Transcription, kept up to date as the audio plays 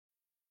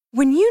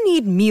When you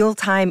need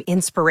mealtime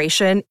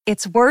inspiration,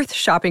 it's worth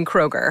shopping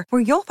Kroger,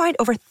 where you'll find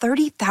over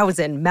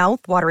 30,000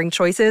 mouth-watering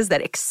choices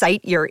that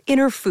excite your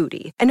inner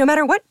foodie. And no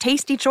matter what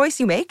tasty choice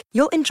you make,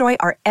 you'll enjoy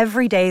our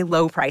everyday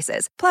low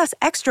prices, plus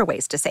extra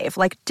ways to save,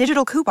 like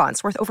digital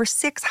coupons worth over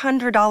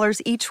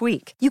 $600 each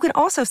week. You can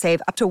also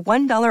save up to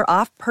 $1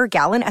 off per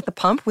gallon at the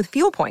pump with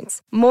fuel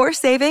points. More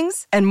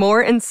savings and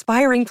more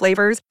inspiring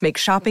flavors make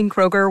shopping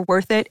Kroger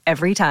worth it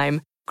every time.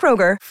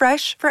 Kroger,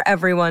 fresh for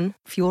everyone.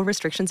 Fuel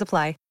restrictions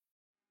apply.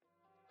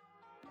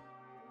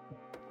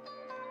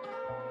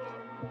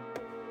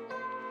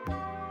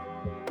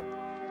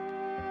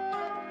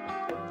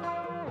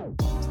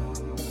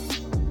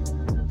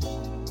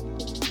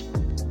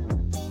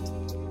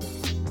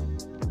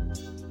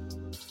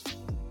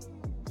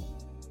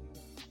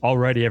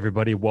 Alrighty,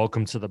 everybody.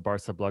 Welcome to the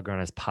Barca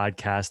Blaugranas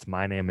podcast.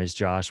 My name is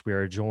Josh. We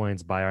are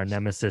joined by our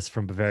nemesis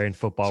from Bavarian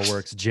Football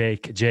Works,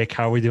 Jake. Jake,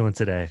 how are we doing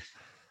today?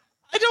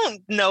 I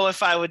don't know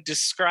if I would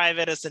describe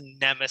it as a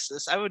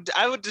nemesis. I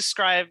would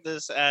describe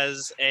this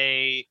as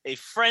a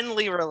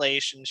friendly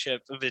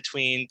relationship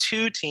between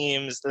two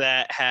teams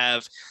that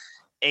have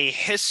a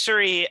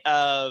history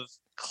of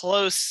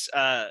close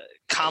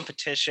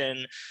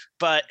competition,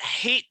 but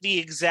hate the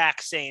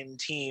exact same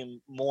team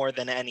more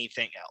than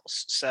anything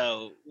else.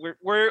 So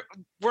we're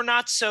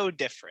not so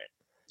different,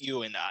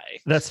 you and I.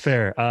 That's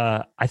fair.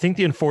 I think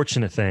the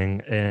unfortunate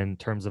thing in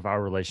terms of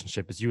our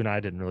relationship is you and I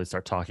didn't really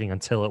start talking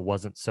until it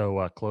wasn't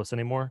so close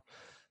anymore.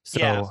 So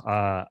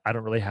yeah. I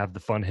don't really have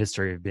the fun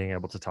history of being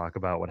able to talk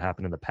about what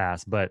happened in the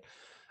past, but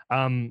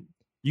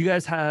you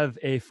guys have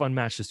a fun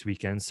match this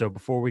weekend. So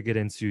before we get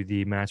into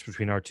the match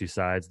between our two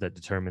sides that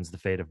determines the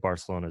fate of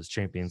Barcelona's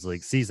Champions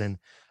League season,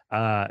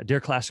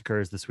 Der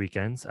Klassiker is this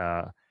weekend.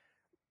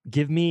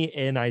 Give me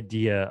an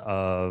idea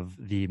of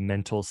the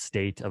mental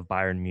state of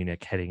Bayern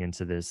Munich heading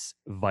into this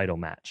vital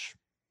match.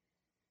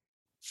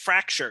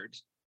 Fractured.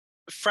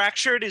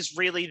 Fractured is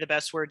really the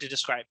best word to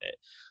describe it.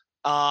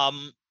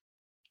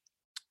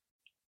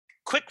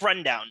 Quick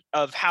rundown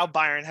of how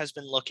Bayern has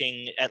been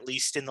looking, at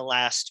least in the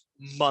last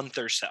month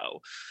or so.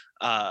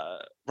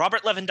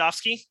 Robert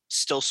Lewandowski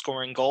still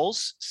scoring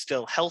goals,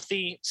 still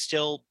healthy,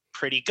 still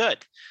pretty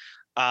good.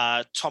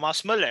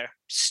 Thomas Müller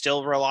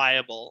still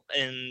reliable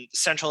in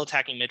central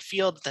attacking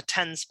midfield, the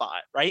 10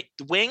 spot, right?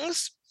 The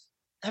wings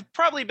have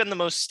probably been the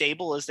most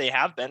stable as they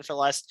have been for the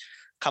last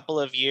couple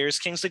of years.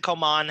 Kingsley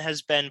Coman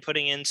has been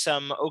putting in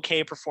some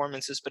okay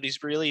performances, but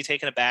he's really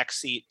taken a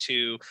backseat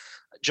to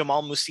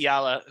Jamal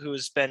Musiala, who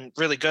has been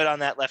really good on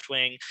that left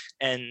wing,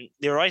 and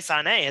Leroy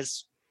Sané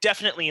has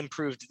definitely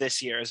improved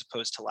this year as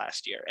opposed to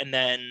last year. And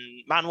then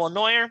Manuel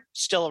Neuer,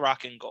 still a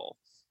rocking goal.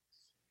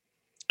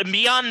 And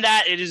beyond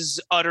that, it is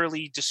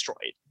utterly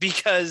destroyed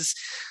because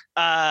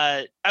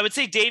I would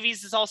say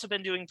Davies has also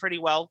been doing pretty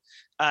well,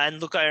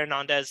 and Luca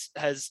Hernandez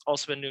has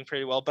also been doing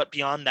pretty well. But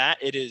beyond that,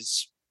 it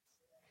is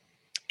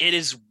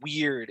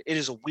weird. It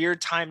is a weird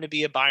time to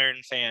be a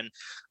Bayern fan.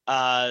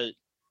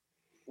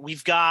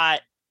 We've got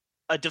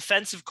a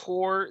defensive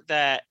core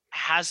that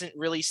hasn't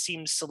really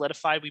seemed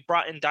solidified. We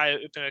brought in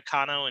Dayot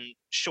Upamecano, and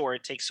sure,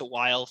 it takes a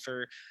while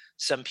for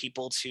some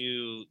people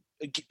to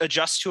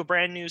adjust to a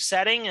brand new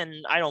setting, and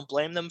I don't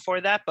blame them for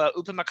that, but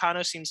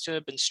Upamecano seems to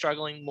have been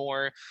struggling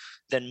more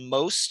than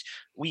most.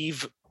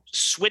 We've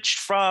switched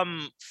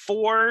from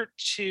 4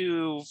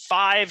 to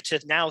 5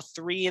 to now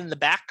 3 in the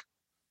back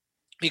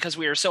because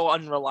we are so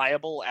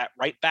unreliable at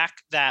right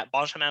back that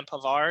Benjamin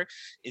Pavard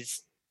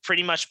is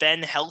pretty much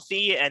been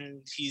healthy,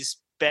 and he's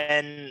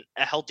been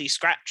a healthy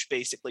scratch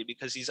basically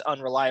because he's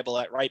unreliable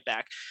at right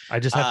back.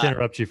 I just have to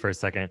interrupt you for a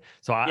second.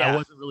 So I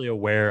wasn't really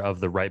aware of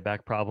the right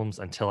back problems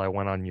until I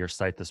went on your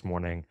site this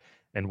morning.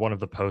 And one of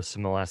the posts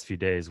in the last few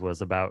days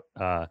was about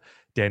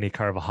Danny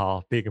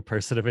Carvajal being a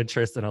person of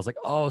interest. And I was like,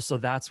 oh, so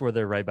that's where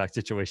their right back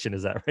situation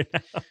is at right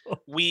now.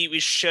 We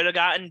should have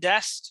gotten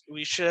Dest.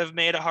 We should have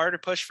made a harder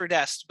push for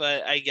Dest,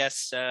 but I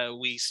guess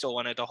we still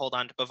wanted to hold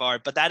on to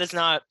Pavard. But that is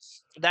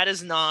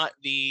not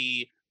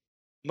the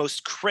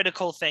most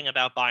critical thing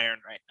about Bayern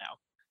right now.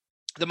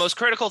 The most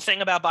critical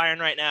thing about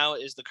Bayern right now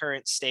is the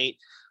current state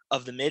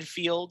of the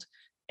midfield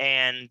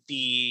and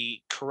the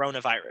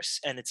coronavirus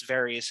and its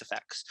various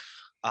effects.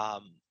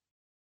 The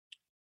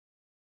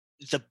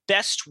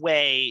best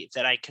way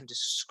that I can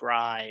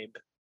describe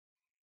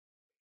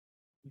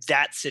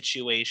that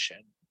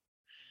situation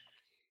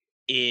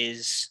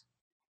is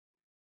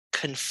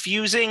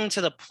confusing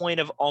to the point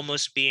of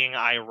almost being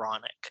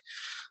ironic.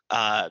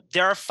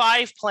 There are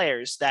 5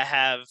 players that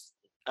have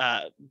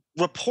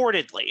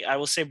reportedly, I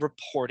will say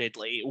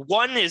reportedly,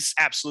 one is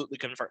absolutely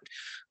confirmed.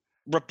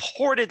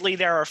 Reportedly,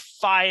 there are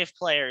 5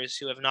 players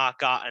who have not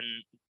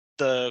gotten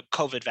the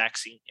COVID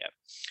vaccine yet.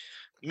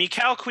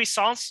 Michael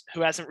Cuisance,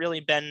 who hasn't really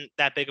been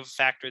that big of a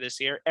factor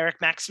this year. Eric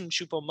Maxim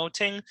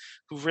Choupo-Moting,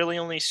 who really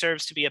only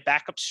serves to be a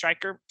backup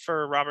striker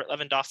for Robert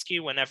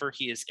Lewandowski whenever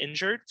he is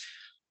injured.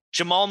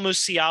 Jamal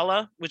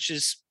Musiala, which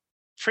is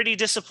pretty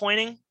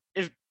disappointing,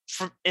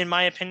 in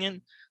my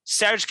opinion.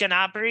 Serge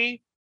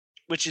Gnabry,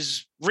 which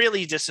is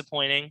really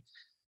disappointing.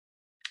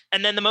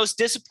 And then the most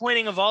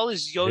disappointing of all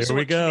is Joshua Here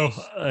we go.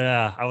 Kimmich.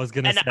 Yeah, I was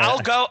gonna say. I'll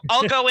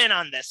go in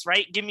on this,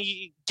 right? Give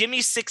me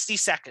 60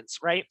 seconds,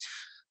 right?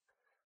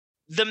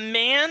 The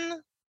man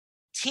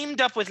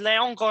teamed up with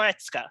Leon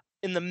Goretzka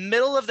in the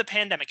middle of the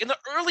pandemic, in the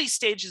early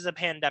stages of the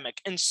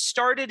pandemic, and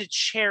started a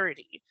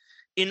charity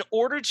in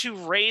order to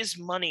raise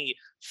money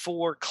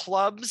for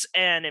clubs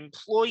and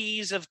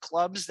employees of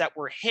clubs that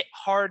were hit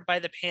hard by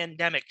the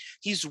pandemic.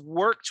 He's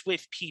worked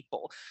with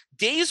people.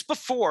 Days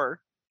before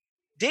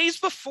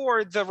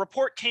the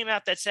report came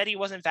out that said he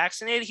wasn't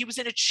vaccinated, he was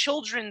in a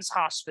children's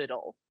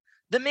hospital.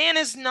 The man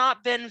has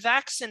not been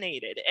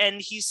vaccinated,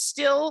 and he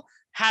still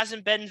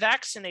hasn't been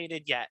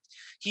vaccinated yet.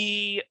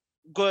 He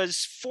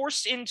was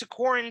forced into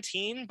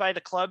quarantine by the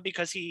club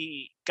because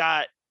he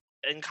got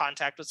in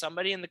contact with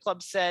somebody, and the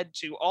club said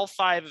to all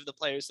 5 of the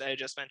players that I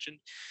just mentioned,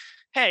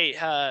 hey,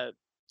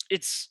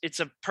 it's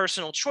a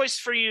personal choice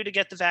for you to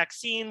get the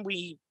vaccine.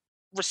 We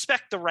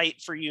respect the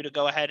right for you to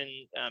go ahead and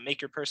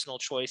make your personal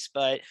choice,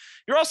 but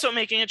you're also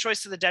making a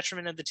choice to the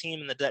detriment of the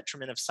team and the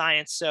detriment of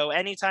science. So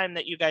anytime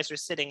that you guys are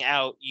sitting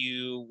out,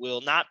 you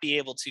will not be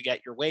able to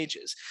get your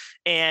wages.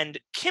 And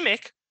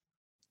Kimmich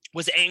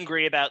was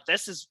angry about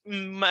this, as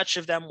much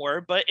of them were,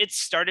 but it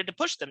started to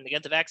push them to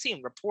get the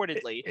vaccine.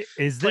 Reportedly,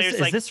 is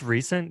this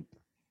recent?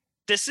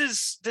 This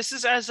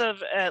is as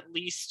of at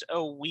least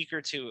a week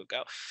or 2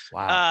 ago.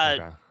 Wow.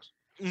 Okay.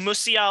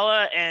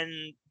 Musiala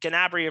and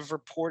Gnabry have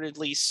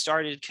reportedly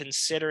started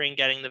considering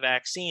getting the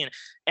vaccine,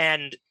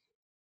 and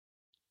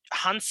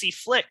Hansi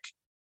Flick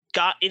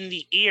got in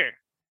the ear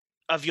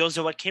of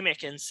Joshua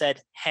Kimmich and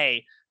said,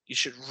 hey, you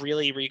should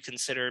really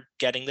reconsider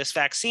getting this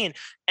vaccine.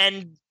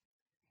 And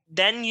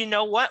then, you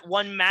know what?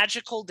 One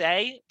magical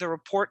day, the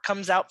report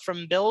comes out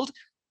from Bild.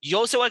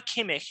 Joshua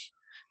Kimmich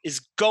is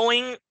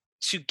going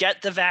to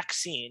get the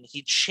vaccine.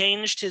 He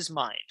changed his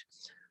mind.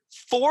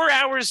 4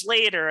 hours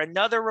later,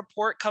 another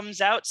report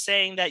comes out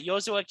saying that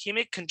Joshua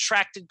Kimmich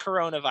contracted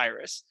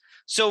coronavirus.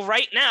 So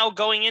right now,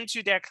 going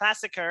into Der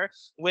Klassiker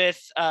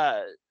with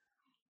a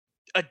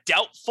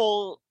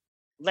doubtful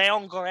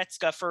Leon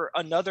Goretzka for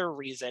another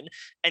reason,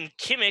 and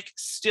Kimmich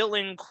still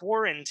in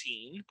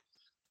quarantine,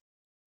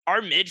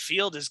 our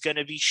midfield is going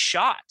to be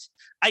shot.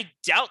 I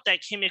doubt that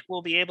Kimmich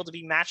will be able to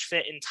be match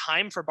fit in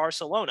time for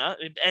Barcelona,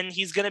 and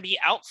he's going to be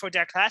out for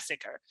Der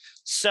Klassiker.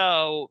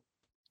 So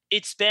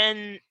it's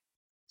been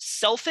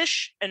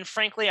selfish and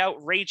frankly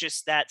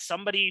outrageous that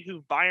somebody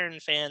who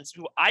Bayern fans,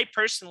 who I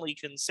personally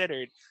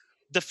considered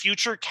the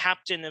future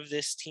captain of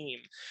this team,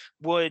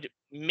 would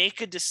make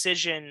a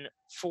decision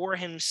for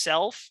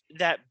himself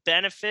that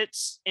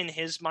benefits, in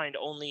his mind,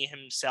 only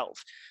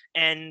himself.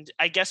 And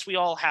I guess we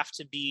all have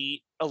to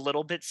be a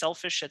little bit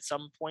selfish at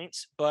some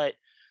points, but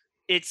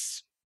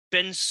it's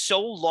been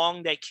so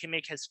long that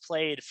Kimmich has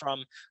played,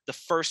 from the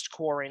first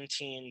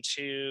quarantine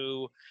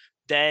to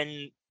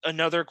then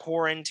another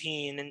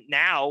quarantine, and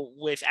now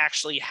with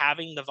actually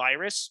having the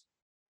virus.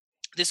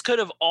 This could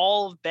have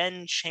all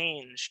been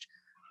changed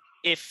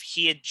if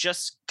he had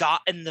just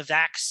gotten the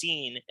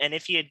vaccine. And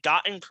if he had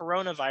gotten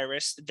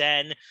coronavirus,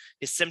 then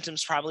his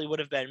symptoms probably would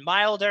have been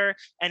milder,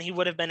 and he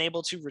would have been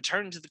able to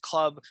return to the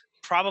club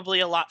probably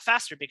a lot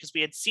faster, because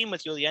we had seen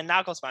with Julian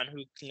Nagelsmann,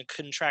 who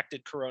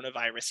contracted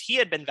coronavirus, he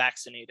had been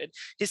vaccinated.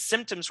 His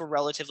symptoms were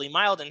relatively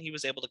mild, and he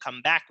was able to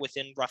come back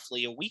within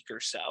roughly a week or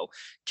so.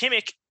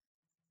 Kimmich,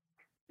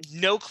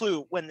 no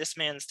clue when this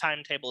man's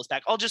timetable is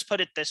back. I'll just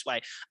put it this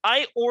way.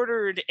 I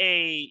ordered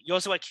a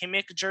Joshua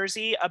Kimmich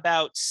jersey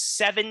about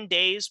 7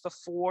 days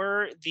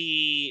before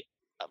the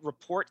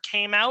report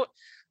came out.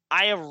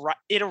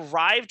 It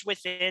arrived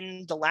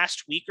within the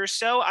last week or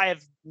so. I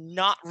have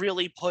not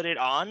really put it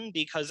on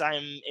because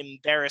I'm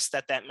embarrassed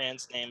that that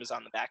man's name is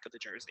on the back of the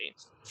jersey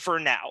for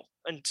now,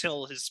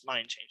 until his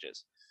mind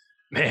changes.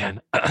 Man.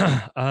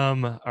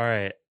 All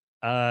right.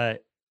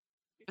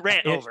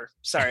 Rant over.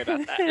 Sorry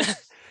about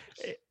that.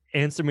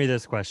 Answer me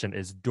this question.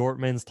 Is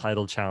Dortmund's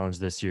title challenge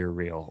this year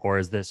real? Or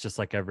is this just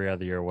like every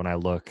other year, when I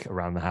look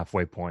around the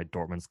halfway point,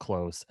 Dortmund's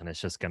close and it's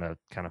just going to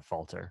kind of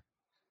falter?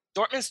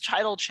 Dortmund's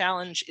title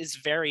challenge is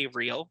very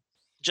real,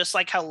 just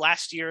like how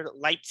last year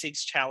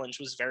Leipzig's challenge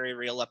was very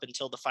real up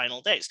until the final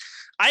days.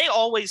 I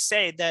always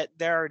say that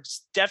there are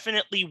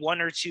definitely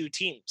 1 or 2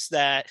 teams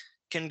that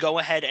can go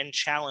ahead and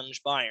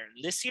challenge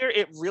Bayern. This year,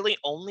 it really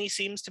only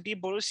seems to be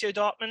Borussia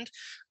Dortmund.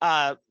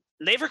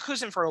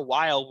 Leverkusen for a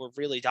while were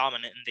really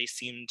dominant, and they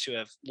seem to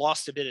have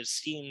lost a bit of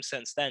steam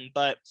since then.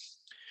 But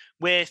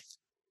with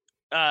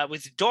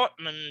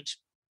Dortmund,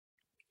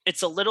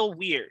 it's a little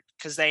weird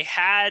because they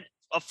had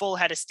a full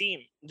head of steam.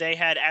 They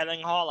had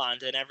Erling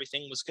Haaland and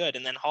everything was good,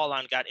 and then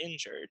Haaland got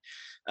injured.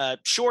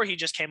 Sure, he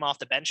just came off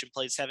the bench and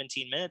played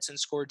 17 minutes and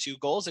scored 2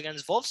 goals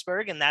against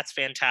Wolfsburg, and that's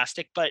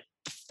fantastic. But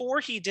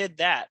before he did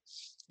that,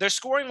 their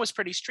scoring was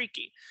pretty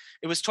streaky.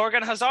 It was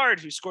Torgan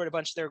Hazard who scored a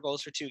bunch of their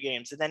goals for 2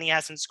 games, and then he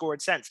hasn't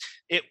scored since.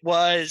 It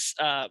was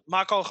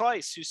Marco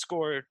Reus who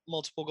scored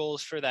multiple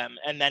goals for them,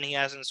 and then he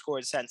hasn't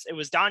scored since. It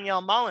was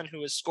Daniel Malen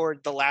who has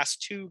scored the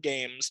last 2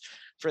 games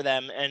for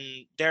them, and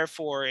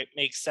therefore it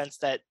makes sense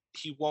that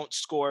he won't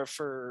score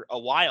for a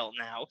while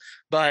now.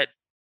 But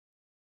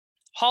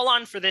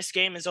Haaland for this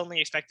game is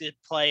only expected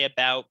to play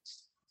about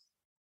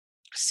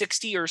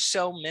 60 or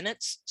so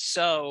minutes.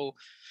 So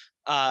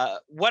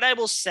what I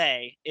will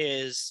say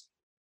is,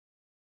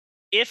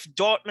 if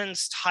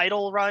Dortmund's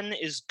title run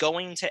is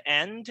going to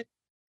end,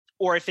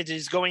 or if it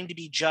is going to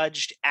be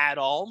judged at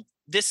all,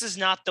 this is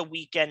not the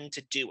weekend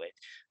to do it.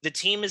 The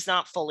team is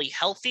not fully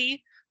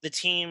healthy. The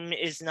team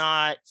is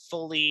not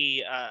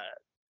fully,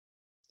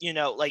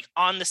 like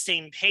on the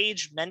same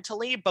page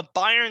mentally, but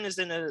Bayern is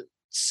in a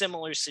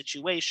similar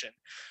situation.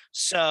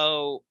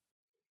 So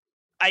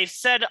I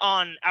said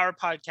on our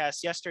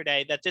podcast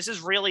yesterday that this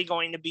is really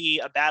going to be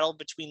a battle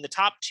between the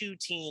top two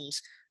teams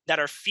that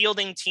are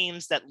fielding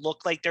teams that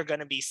look like they're going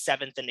to be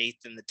 7th and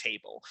 8th in the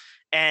table.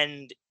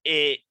 And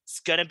it's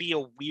going to be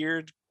a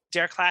weird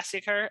Der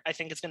Klassiker. I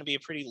think it's going to be a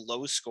pretty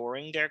low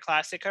scoring Der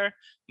Klassiker.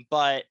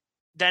 But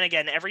then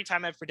again, every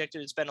time I've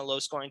predicted it's been a low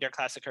scoring Der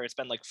Klassiker, it's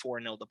been like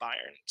 4-0 to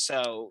Bayern.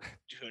 So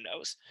who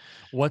knows?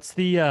 What's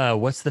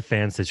the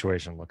fan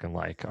situation looking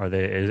like?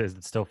 Is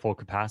it still full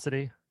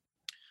capacity?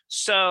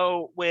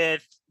 So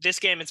with this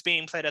game, it's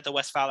being played at the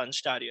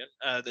Westfalenstadion,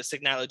 the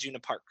Signal Iduna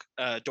Park,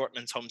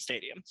 Dortmund's home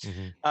stadium.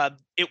 Mm-hmm.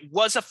 It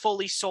was a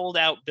fully sold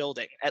out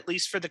building, at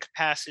least for the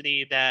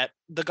capacity that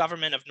the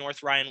government of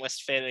North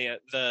Rhine-Westphalia,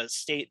 the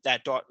state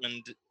that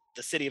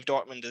the city of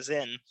Dortmund is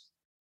in,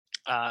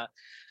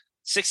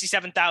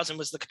 67,000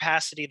 was the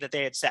capacity that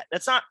they had set.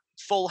 That's not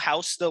full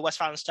house. The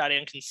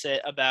Westfalenstadion can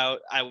sit about,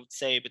 I would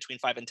say, between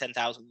 5,000 and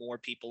 10,000 more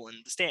people in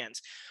the stands.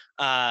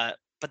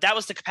 But that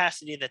was the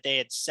capacity that they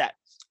had set.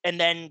 And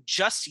then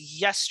just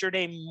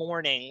yesterday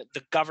morning,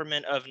 the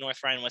government of North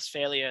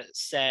Rhine-Westphalia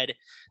said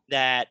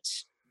that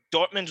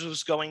Dortmund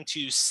was going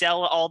to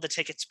sell all the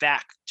tickets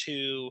back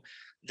to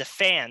the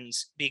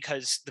fans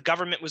because the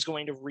government was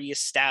going to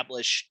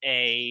reestablish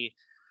a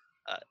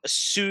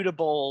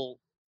suitable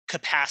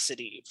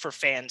capacity for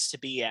fans to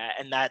be at.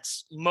 And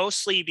that's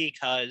mostly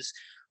because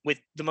with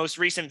the most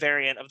recent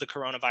variant of the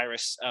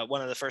coronavirus,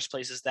 one of the first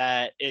places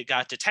that it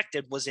got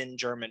detected was in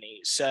Germany.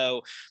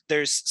 So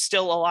there's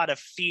still a lot of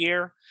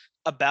fear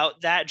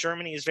about that.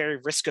 Germany is very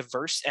risk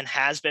averse and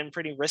has been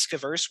pretty risk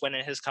averse when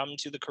it has come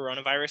to the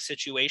coronavirus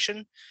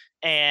situation.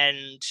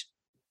 And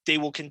they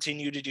will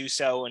continue to do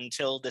so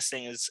until this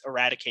thing is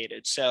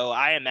eradicated. So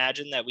I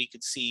imagine that we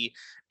could see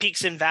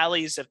peaks and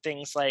valleys of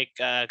things like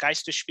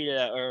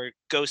Geisterspiele, or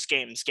ghost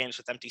games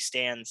with empty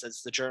stands,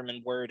 as the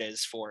German word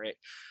is for it,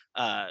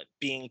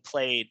 being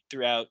played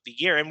throughout the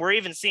year. And we're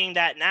even seeing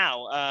that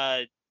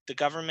now. The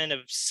government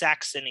of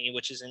Saxony,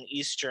 which is in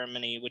East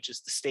Germany, which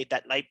is the state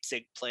that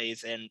Leipzig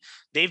plays in,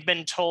 they've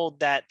been told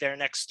that their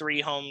next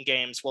 3 home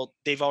games, well,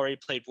 they've already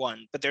played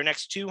 1, but their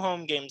next 2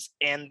 home games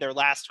and their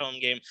last home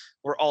game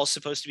were all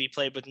supposed to be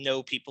played with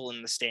no people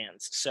in the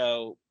stands.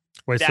 So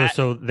wait,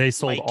 so they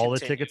sold all the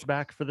tickets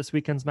back for this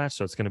weekend's match,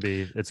 so it's gonna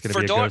be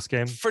a ghost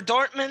game for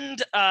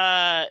Dortmund.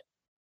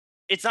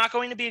 It's not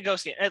going to be a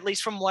ghost game, at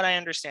least from what I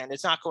understand.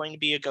 It's not going to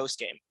be a ghost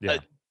game. Yeah.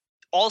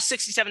 All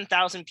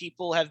 67,000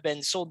 people have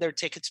been sold their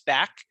tickets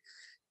back,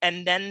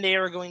 and then they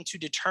are going to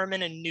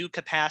determine a new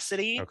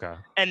capacity. Okay.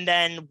 And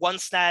then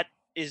once that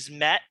is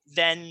met,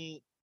 then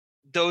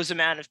those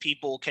amount of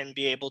people can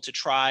be able to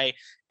try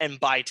and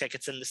buy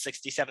tickets, and the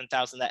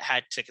 67,000 that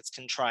had tickets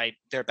can try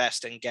their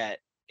best and get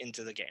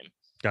into the game.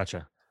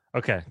 Gotcha.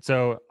 Okay,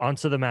 so on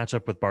to the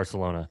matchup with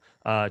Barcelona.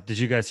 Did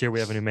you guys hear we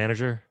have a new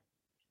manager?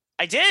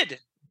 I did.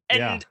 And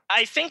yeah.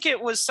 I think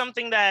it was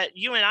something that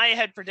you and I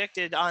had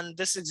predicted on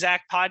this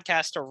exact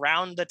podcast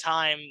around the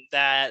time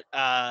that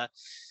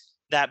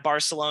that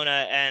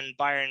Barcelona and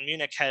Bayern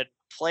Munich had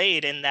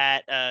played in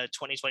that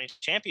 2020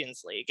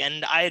 Champions League.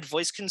 And I had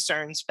voiced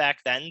concerns back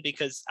then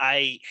because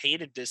I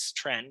hated this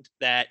trend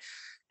that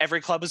every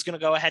club is going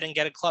to go ahead and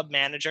get a club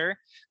manager,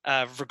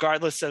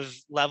 regardless of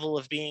level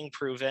of being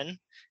proven,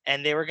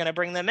 and they were going to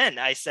bring them in.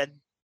 I said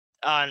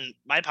on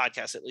my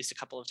podcast at least a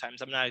couple of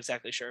times, I'm not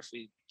exactly sure if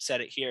we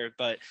said it here,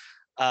 but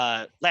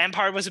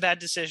Lampard was a bad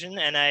decision,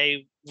 and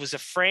I was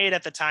afraid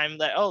at the time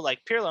that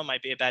Pirlo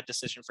might be a bad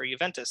decision for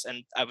Juventus,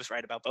 and I was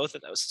right about both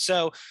of those.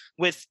 So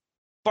with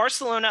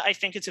Barcelona, I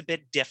think it's a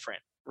bit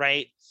different,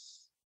 right?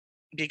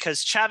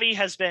 Because Xavi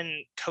has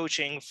been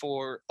coaching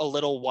for a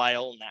little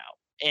while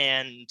now,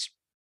 and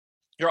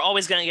you're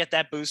always going to get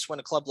that boost when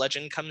a club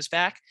legend comes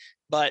back,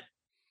 but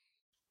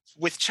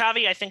with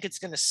Xavi, I think it's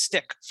going to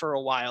stick for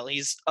a while.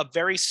 He's a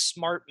very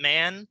smart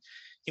man.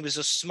 He was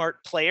a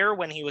smart player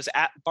when he was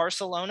at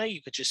Barcelona.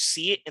 You could just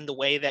see it in the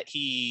way that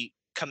he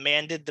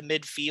commanded the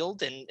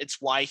midfield, and it's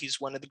why he's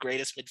one of the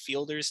greatest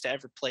midfielders to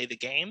ever play the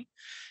game.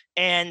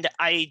 And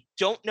I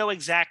don't know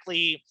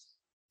exactly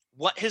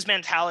what his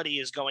mentality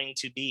is going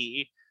to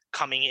be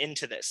coming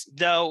into this,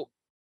 though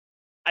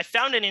I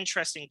found an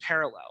interesting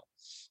parallel,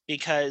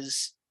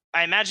 because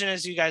I imagine,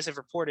 as you guys have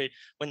reported,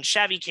 when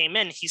Xavi came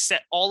in, he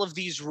set all of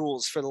these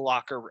rules for the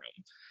locker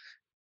room.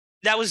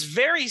 That was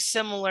very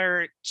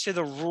similar to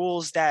the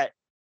rules that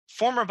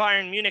former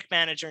Bayern Munich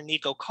manager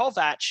Niko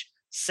Kovac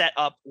set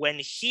up when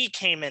he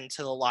came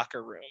into the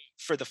locker room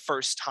for the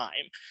first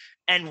time.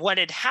 And what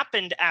had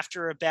happened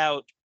after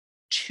about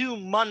 2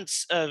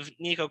 months of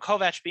Niko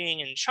Kovac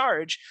being in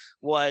charge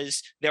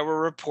was there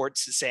were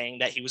reports saying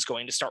that he was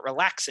going to start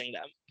relaxing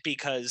them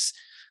because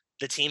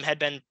the team had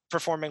been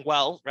performing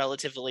well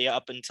relatively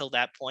up until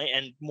that point.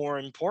 And more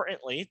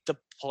importantly, the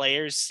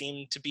players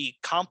seem to be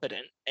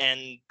competent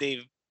and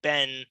they've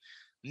been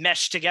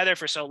meshed together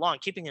for so long,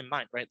 keeping in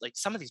mind, right? Like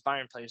some of these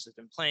Bayern players have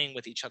been playing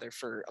with each other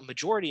for a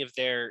majority of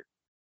their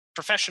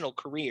professional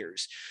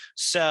careers.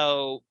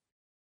 So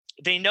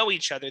they know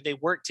each other, they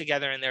work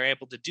together, and they're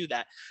able to do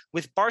that.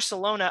 With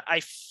Barcelona, I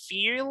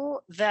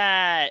feel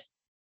that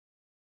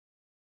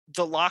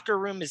the locker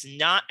room is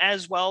not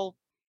as well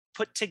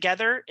put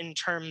together in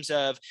terms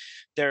of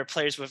there are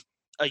players with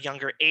a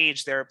younger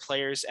age, there are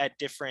players at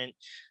different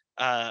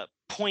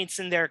points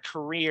in their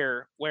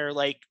career where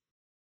like,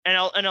 and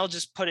I'll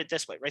just put it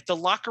this way, right? The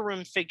locker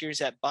room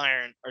figures at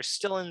Bayern are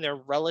still in their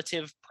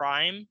relative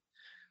prime,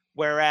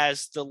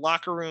 whereas the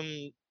locker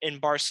room in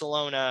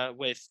Barcelona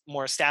with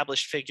more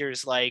established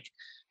figures like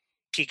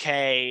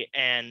Piqué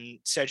and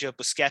Sergio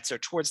Busquets are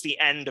towards the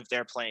end of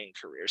their playing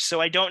careers. So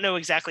I don't know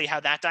exactly how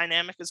that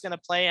dynamic is going to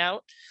play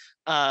out.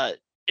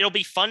 It'll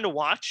be fun to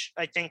watch,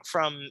 I think,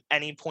 from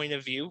any point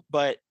of view,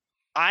 but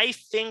I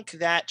think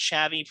that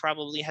Xavi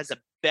probably has a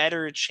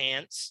better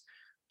chance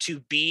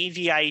to be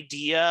the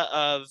idea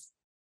of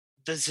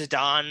the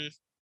Zidane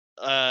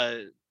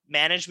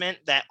management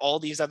that all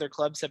these other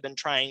clubs have been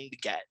trying to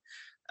get.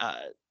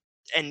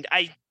 And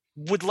I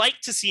would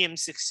like to see him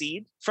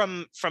succeed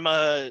from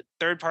a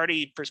third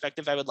party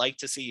perspective. I would like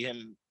to see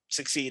him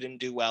succeed and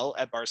do well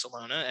at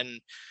Barcelona, and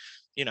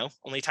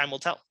only time will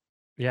tell.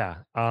 Yeah.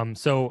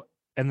 So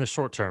in the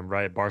short term,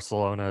 right,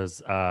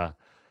 Barcelona's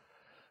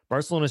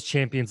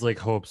Champions League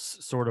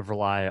hopes sort of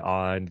rely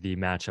on the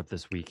matchup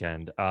this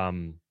weekend.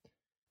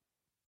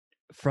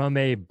 From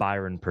a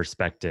Bayern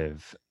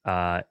perspective,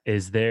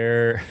 is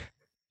there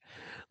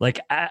like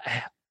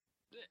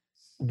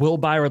will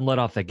Bayern let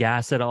off the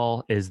gas at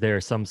all? Is there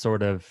some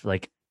sort of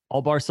like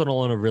all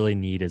Barcelona really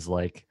need is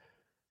like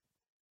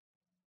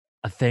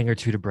a thing or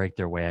two to break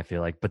their way, I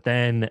feel like. But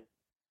then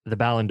the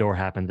Ballon d'Or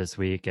happened this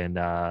week, and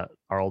our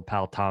old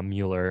pal Tom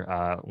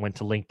Mueller went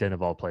to LinkedIn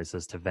of all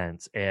places to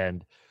vent,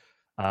 and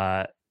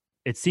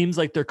it seems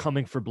like they're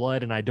coming for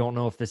blood. And I don't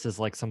know if this is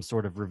like some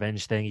sort of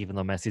revenge thing, even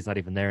though Messi's not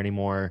even there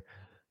anymore.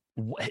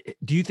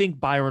 Do you think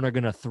Bayern are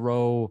going to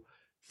throw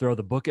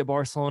the book at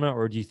Barcelona,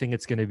 or do you think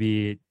it's going to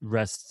be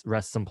rest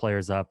some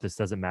players up? This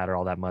doesn't matter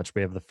all that much.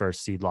 We have the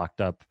first seed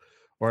locked up,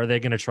 or are they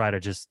going to try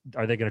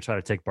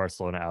to take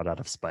Barcelona out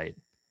of spite?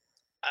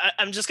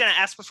 I'm just going to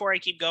ask before I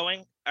keep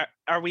going.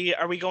 Are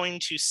we going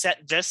to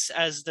set this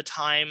as the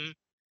time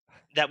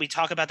that we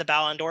talk about the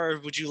Ballon d'Or, or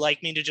would you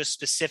like me to just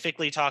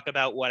specifically talk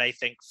about what I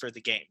think for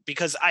the game?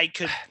 Because I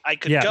could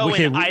go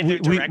in either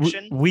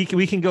direction. We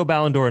can go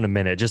Ballon d'Or in a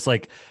minute. Just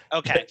like,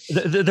 okay,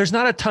 there's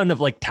not a ton of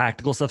like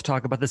tactical stuff to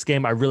talk about this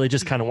game. I really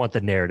just kind of want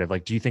the narrative.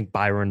 Like, do you think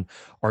Bayern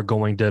are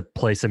going to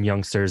play some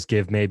youngsters,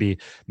 give maybe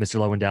Mr.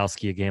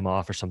 Lewandowski a game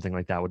off or something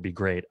like that would be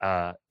great?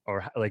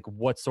 Or like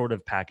what sort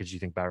of package do you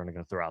think Bayern are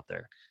going to throw out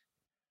there?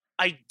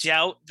 I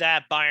doubt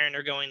that Bayern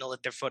are going to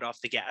let their foot off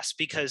the gas,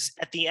 because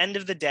at the end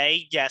of the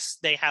day, yes,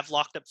 they have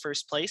locked up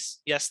first place.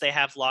 Yes, they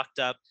have locked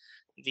up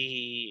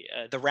the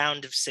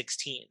round of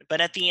 16. But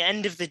at the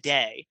end of the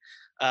day,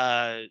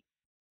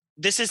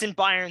 this isn't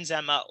Bayern's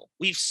MO.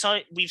 We've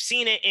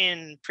seen it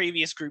in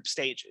previous group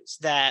stages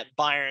that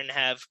Bayern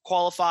have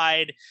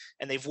qualified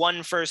and they've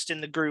won first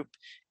in the group,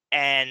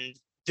 and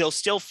they'll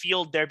still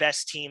field their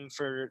best team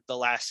for the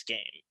last game,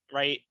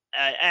 right?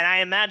 And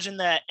I imagine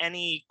that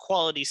any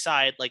quality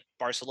side like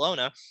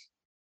Barcelona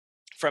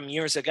from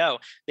years ago,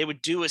 they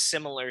would do a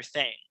similar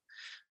thing.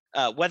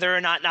 Whether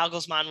or not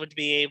Nagelsmann would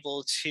be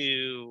able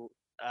to,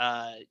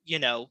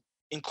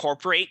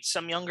 incorporate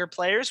some younger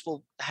players,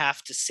 we'll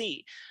have to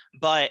see.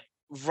 But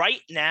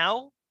right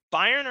now,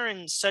 Bayern are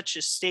in such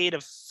a state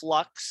of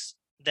flux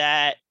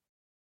that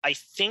I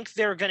think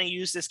they're going to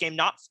use this game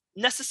not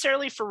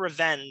necessarily for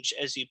revenge,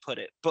 as you put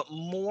it, but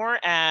more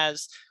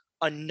as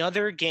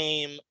another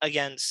game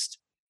against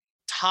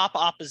top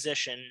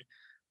opposition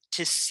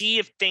to see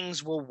if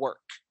things will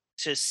work,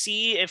 to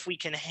see if we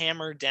can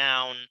hammer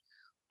down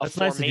a That's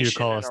formation. Nice of you to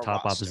call us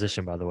top roster.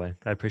 Opposition, by the way.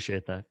 I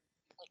appreciate that.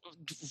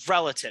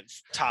 Relative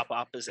top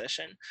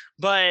opposition.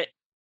 But,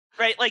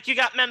 right, like you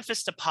got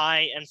Memphis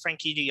Depay and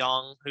Frankie de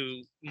Jong,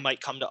 who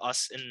might come to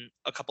us in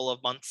a couple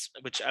of months,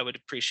 which I would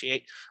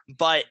appreciate.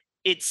 But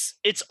it's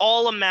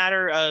all a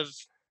matter of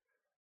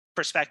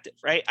perspective,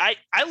 right?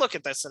 I look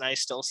at this and I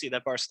still see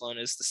that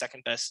Barcelona is the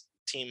second best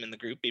team in the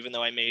group, even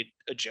though I made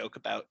a joke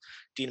about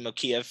Dinamo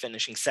Kiev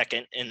finishing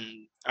second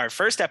in our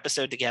first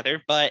episode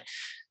together. But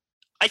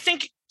I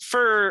think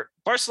for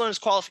Barcelona's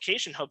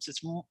qualification hopes,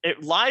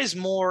 it lies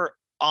more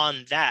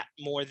on that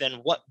more than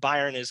what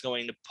Bayern is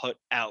going to put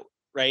out,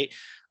 right?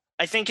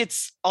 I think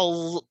this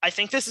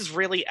is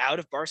really out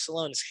of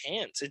Barcelona's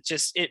hands.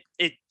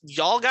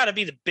 Y'all got to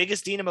be the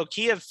biggest Dinamo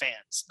Kiev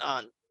fans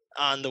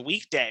on the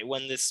weekday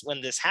when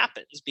this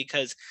happens,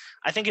 because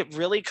I think it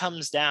really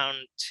comes down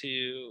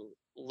to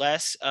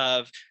less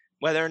of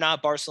whether or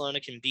not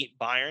Barcelona can beat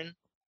Bayern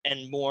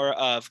and more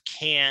of,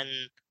 can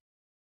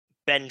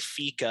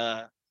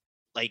Benfica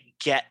like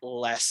get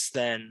less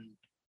than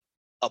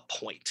a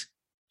point?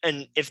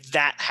 And if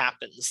that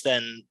happens,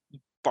 then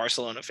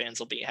Barcelona fans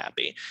will be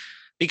happy,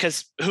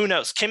 because who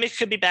knows? Kimmich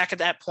could be back at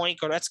that point.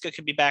 Goretzka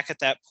could be back at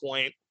that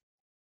point.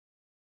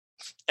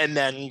 And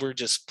then we're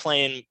just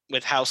playing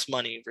with house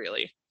money,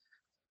 really.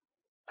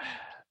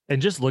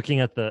 And just looking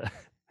at the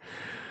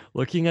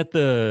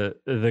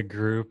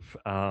group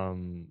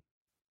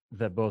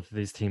that both of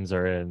these teams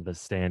are in, the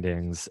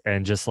standings,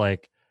 and just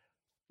like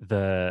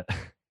the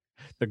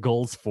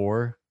goals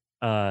for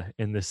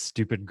in this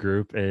stupid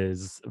group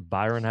is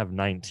Bayern have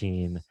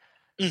 19,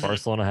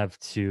 Barcelona have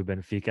 2,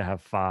 Benfica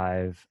have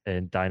 5,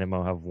 and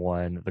Dynamo have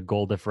 1. The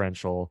goal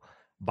differential,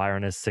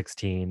 Bayern is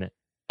 16,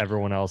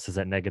 everyone else is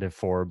at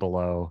 -4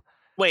 below.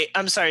 Wait,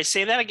 I'm sorry,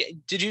 say that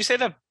again. Did you say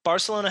that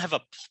Barcelona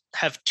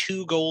have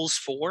 2 goals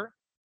for?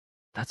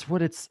 That's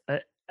what it's.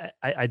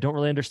 I don't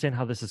really understand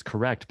how this is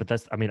correct, but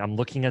that's. I mean, I'm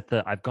looking at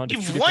the. I've gone to.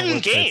 You've won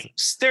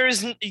games.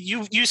 There's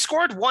you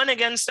scored 1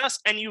 against us,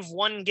 and you've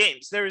won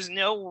games. There's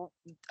no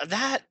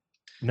that.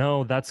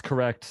 No, that's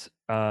correct.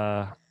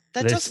 That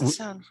doesn't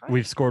sound right.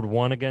 We've scored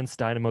 1 against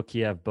Dynamo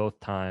Kiev both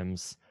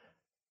times.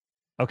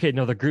 Okay,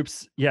 no, the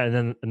groups. Yeah, and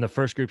then in the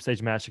first group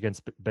stage match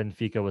against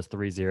Benfica was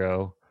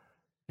 3-0,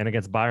 and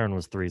against Bayern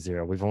was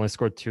 3-0. We've only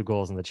scored 2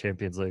 goals in the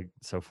Champions League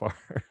so far.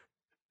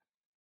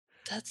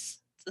 That's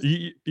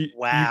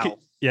wow.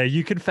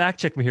 You can fact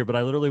check me here, but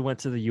I literally went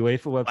to the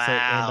UEFA website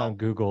and on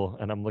Google,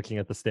 and I'm looking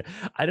at the stat.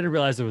 I didn't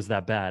realize it was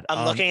that bad.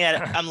 I'm looking at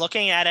it. I'm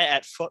looking at it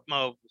at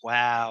Footmo.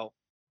 Wow,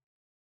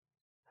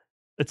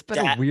 it's been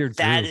a weird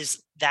group.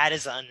 That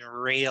is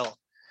unreal.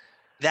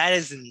 That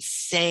is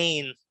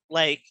insane.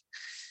 Like,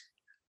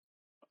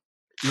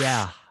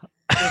 yeah.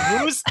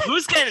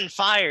 who's getting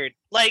fired?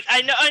 Like,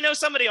 I know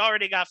somebody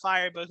already got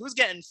fired, but who's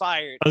getting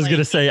fired? I was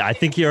gonna say, I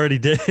think he already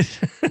did.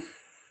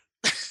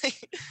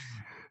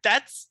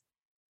 That's.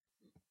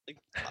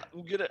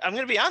 I'm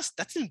gonna be honest.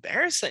 That's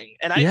embarrassing,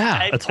 and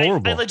it's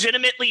horrible. I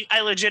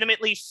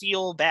legitimately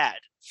feel bad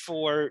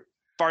for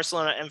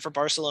Barcelona and for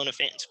Barcelona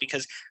fans,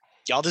 because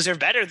y'all deserve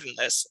better than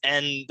this.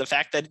 And the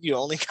fact that you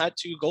only got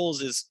 2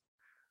 goals is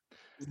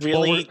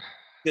really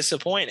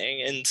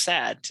disappointing and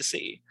sad to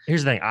see.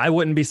 Here's the thing: I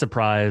wouldn't be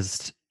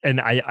surprised,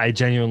 and I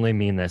genuinely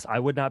mean this. I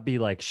would not be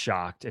like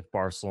shocked if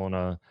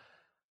Barcelona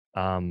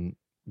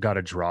got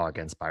a draw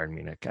against Bayern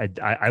Munich.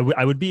 I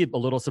would be a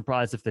little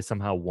surprised if they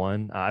somehow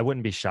won. I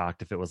wouldn't be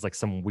shocked if it was like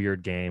some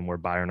weird game where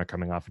Bayern are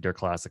coming off a Der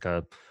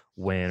Klassiker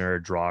win or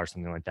a draw or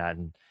something like that,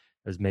 and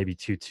it was maybe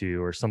 2-2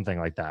 or something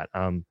like that.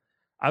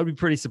 I would be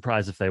pretty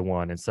surprised if they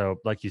won. And so,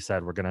 like you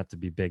said, we're gonna have to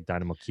be big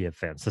Dynamo Kiev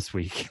fans this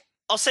week.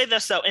 I'll say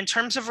this though: in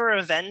terms of a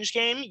revenge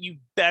game, you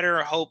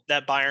better hope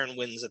that Bayern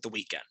wins at the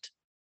weekend.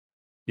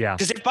 Yeah,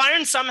 because if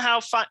Bayern somehow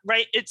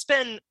right, it's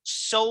been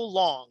so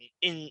long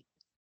in.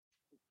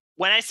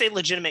 When I say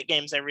legitimate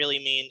games, I really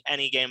mean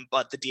any game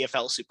but the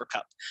DFL Super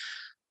Cup,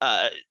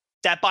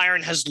 that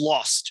Bayern has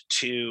lost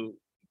to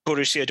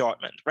Borussia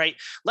Dortmund, right?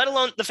 Let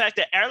alone the fact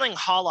that Erling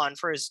Haaland,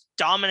 for as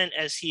dominant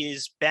as he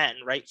has been,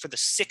 right, for the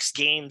 6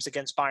 games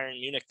against Bayern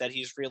Munich that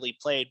he's really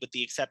played, with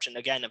the exception,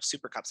 again, of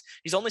Super Cups,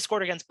 he's only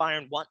scored against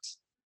Bayern once.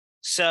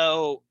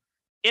 So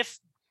if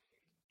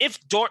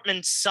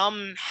Dortmund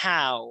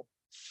somehow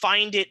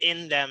find it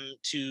in them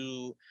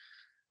to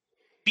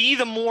be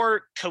the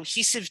more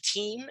cohesive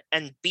team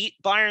and beat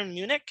Bayern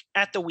Munich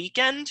at the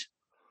weekend,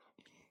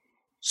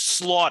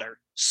 slaughter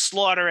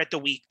at the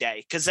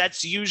weekday, because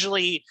that's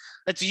usually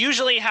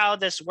how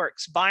this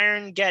works.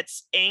 Bayern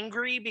gets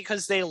angry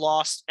because they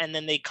lost, and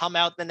then they come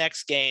out the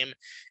next game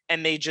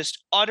and they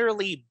just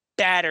utterly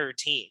batter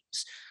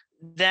teams.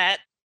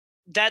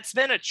 That's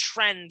been a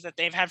trend that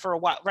they've had for a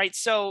while, right?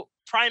 So,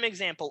 prime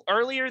example,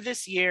 earlier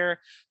this year,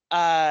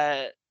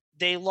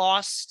 they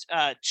lost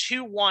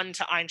 2-1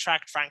 to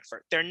Eintracht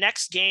Frankfurt. Their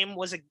next game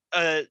was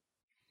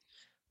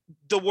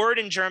the word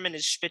in German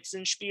is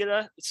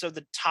Spitzenspiele, so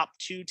the top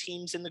 2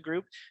 teams in the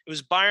group. It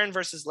was Bayern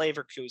versus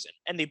Leverkusen,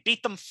 and they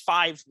beat them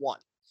 5-1.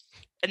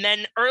 And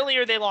then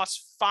earlier they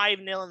lost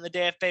 5-0 in the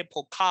DFB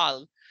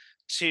Pokal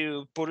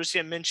to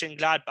Borussia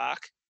Mönchengladbach.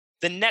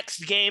 The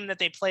next game that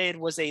they played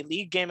was a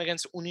league game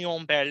against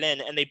Union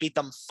Berlin, and they beat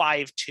them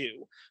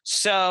 5-2.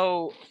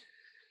 So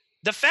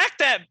the fact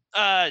that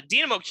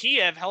Dynamo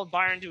Kiev held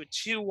Bayern to a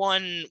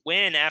 2-1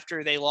 win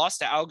after they lost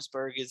to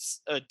Augsburg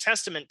is a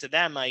testament to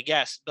them, I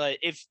guess. But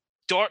if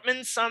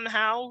Dortmund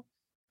somehow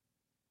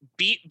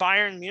beat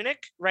Bayern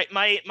Munich, right,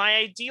 my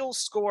ideal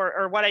score,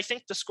 or what I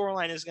think the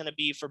scoreline is going to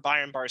be for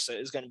Bayern Barca,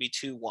 is going to be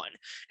 2-1.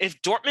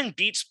 If Dortmund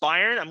beats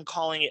Bayern, I'm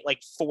calling it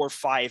like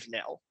 4-5-0.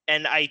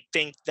 And I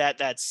think that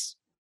that's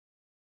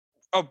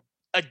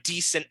a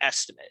decent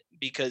estimate,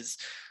 because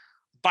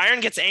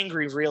Bayern gets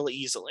angry real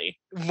easily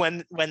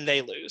when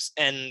they lose,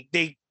 and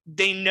they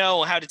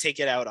know how to take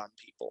it out on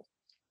people.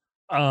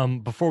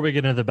 Before we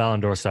get into the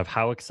Ballon d'Or stuff,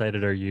 how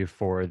excited are you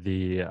for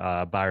the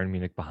Bayern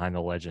Munich Behind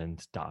the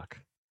Legend doc?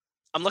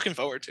 I'm looking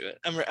forward to it.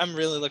 I'm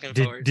really looking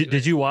forward to it.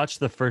 Did you watch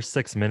the first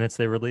 6 minutes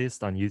they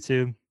released on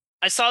YouTube?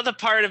 I saw the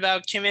part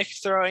about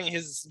Kimmich throwing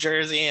his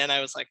jersey, and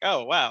I was like,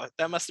 oh, wow,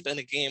 that must have been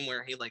a game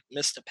where he like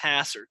missed a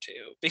pass or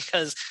two,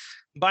 because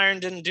Bayern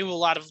didn't do a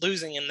lot of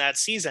losing in that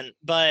season.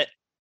 But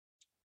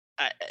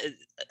I,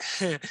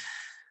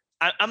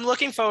 I'm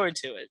looking forward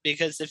to it,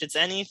 because if it's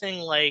anything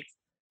like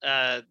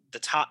the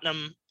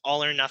Tottenham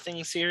All or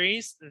Nothing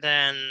series,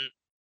 then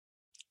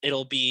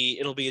it'll be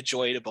a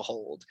joy to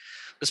behold,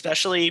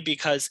 especially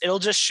because it'll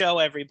just show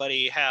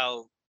everybody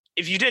how,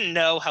 if you didn't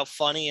know how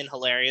funny and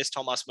hilarious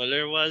Thomas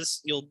Muller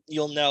was,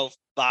 you'll know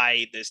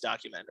by this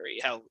documentary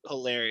how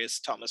hilarious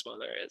Thomas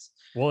Muller is.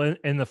 Well,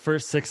 in the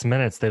first 6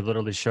 minutes, they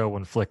literally show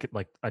when Flick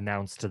like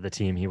announced to the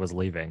team he was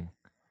leaving.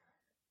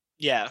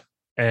 Yeah.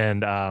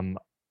 And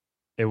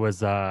it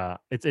was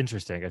it's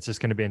interesting. It's just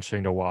going to be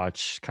interesting to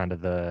watch kind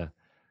of the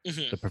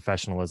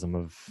professionalism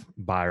of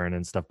Bayern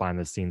and stuff behind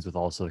the scenes, with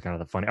also kind of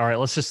the funny. All right,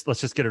 let's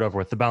just get it over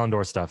with, the Ballon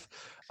d'Or stuff.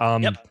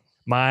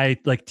 My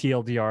like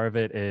TLDR of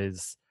it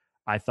is,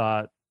 I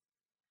thought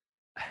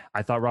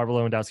Robert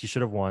Lewandowski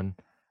should have won.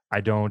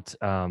 I don't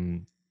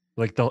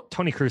like the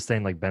Tony Cruz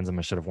saying like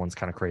Benzema should have won is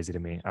kind of crazy to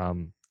me.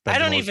 I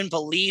don't even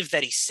believe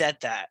that he said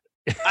that.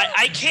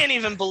 I can't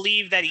even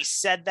believe that he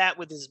said that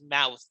with his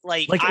mouth.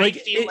 I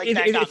feel like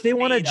if they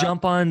want to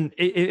jump on,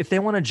 if they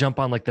want to jump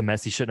on like the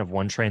Messi shouldn't have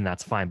won train,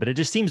 that's fine. But it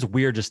just seems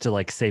weird just to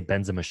like say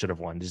Benzema should have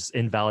won. It just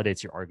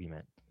invalidates your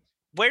argument.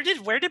 Where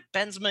did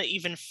Benzema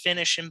even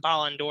finish in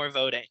Ballon d'Or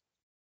voting?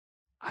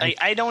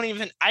 I don't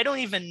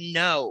even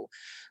know.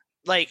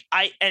 Like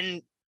I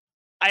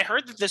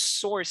heard that the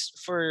source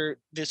for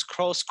this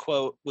Kroos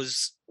quote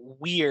was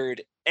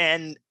weird,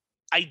 and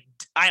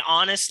I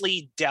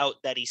honestly doubt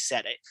that he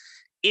said it.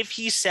 If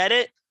he said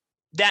it,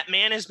 that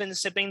man has been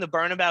sipping the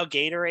Bernabeu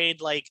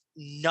Gatorade like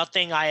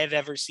nothing I have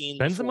ever seen.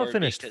 Benzema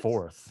finished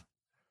fourth.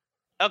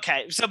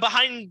 Okay, so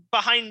behind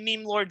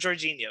meme lord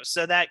Jorginho,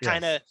 so that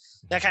kind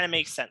of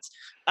makes sense.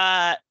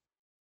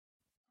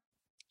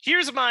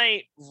 Here's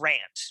my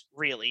rant,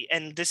 really,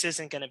 and this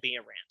isn't going to be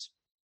a rant.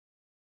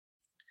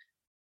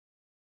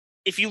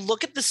 If you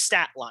look at the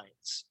stat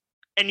lines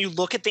and you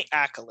look at the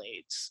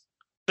accolades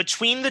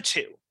between the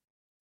two,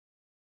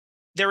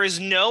 there is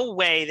no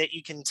way that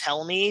you can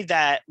tell me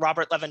that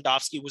Robert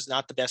Lewandowski was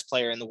not the best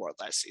player in the world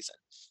last season.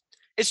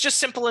 It's just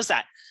simple as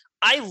that.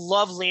 I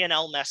love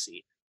Lionel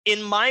Messi.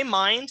 In my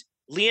mind,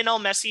 Lionel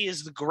Messi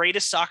is the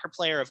greatest soccer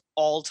player of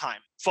all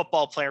time.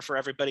 Football player for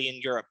everybody in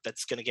Europe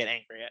that's going to get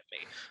angry at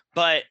me.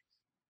 But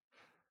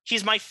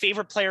he's my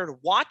favorite player to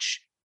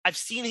watch. I've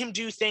seen him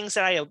do things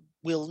that I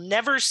will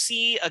never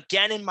see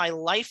again in my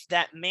life.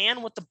 That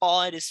man with the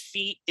ball at his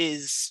feet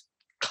is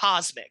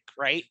cosmic,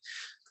 right?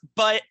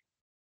 But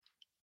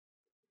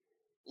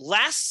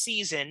last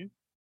season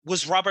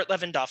was Robert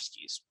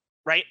Lewandowski's,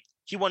 right?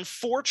 He won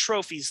 4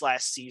 trophies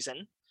last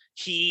season.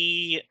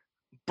 He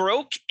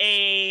broke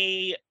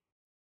a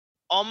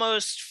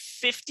almost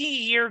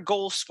 50-year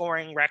goal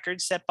scoring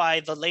record set by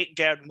the late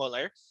Gerd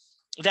Müller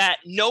that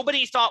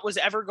nobody thought was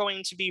ever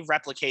going to be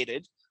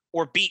replicated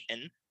or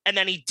beaten. And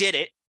then he did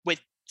it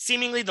with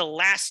seemingly the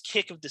last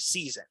kick of the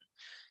season.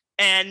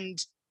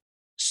 And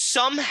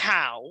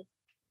somehow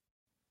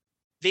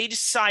they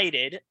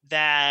decided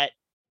that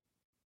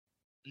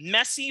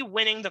Messi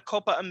winning the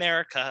Copa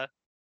America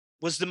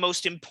was the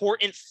most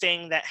important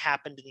thing that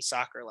happened in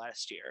soccer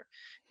last year.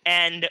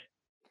 And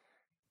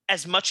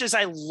as much as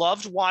I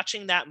loved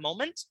watching that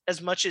moment,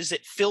 as much as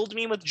it filled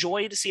me with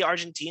joy to see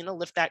Argentina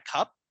lift that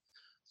cup,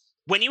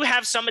 when you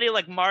have somebody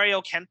like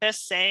Mario Kempes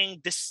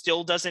saying this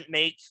still doesn't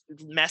make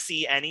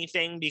Messi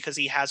anything because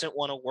he hasn't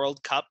won a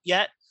World Cup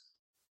yet,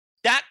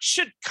 that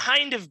should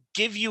kind of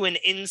give you an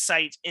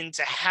insight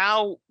into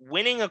how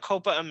winning a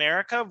Copa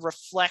America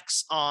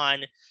reflects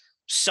on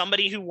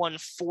somebody who won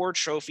 4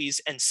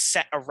 trophies and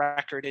set a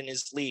record in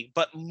his league.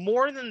 But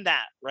more than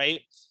that,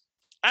 right?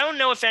 I don't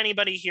know if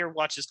anybody here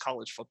watches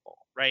college football,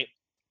 right?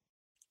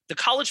 The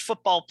college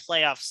football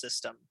playoff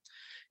system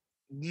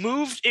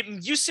it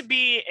used to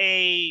be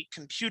a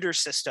computer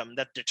system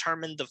that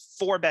determined the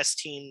 4 best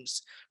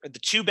teams or the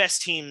 2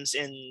 best teams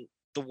in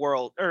the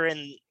world or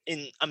in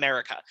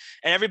America.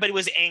 And everybody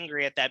was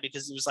angry at that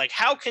because it was like,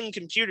 how can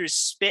computers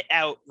spit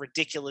out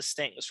ridiculous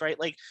things, right?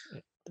 Like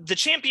the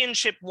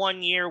championship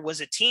one year was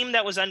a team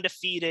that was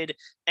undefeated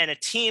and a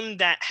team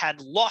that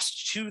had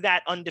lost to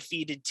that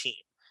undefeated team.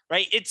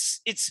 Right?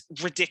 It's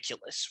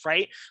ridiculous,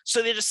 right?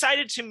 So they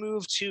decided to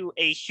move to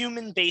a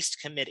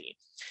human-based committee.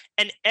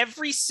 And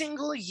every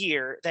single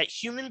year, that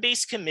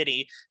human-based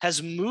committee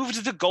has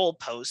moved the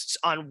goalposts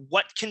on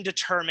what can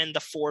determine the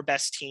 4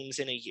 best teams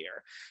in a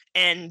year.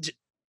 And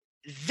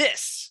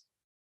this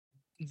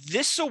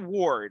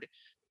award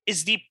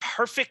is the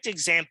perfect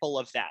example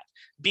of that,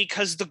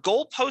 because the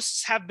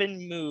goalposts have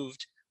been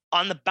moved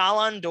on the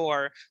Ballon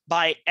d'Or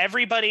by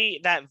everybody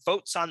that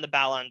votes on the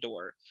Ballon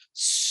d'Or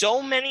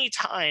so many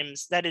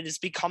times that it has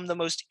become the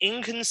most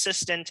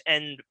inconsistent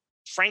and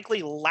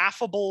frankly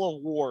laughable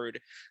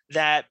award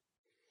that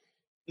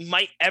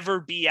might ever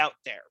be out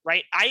there,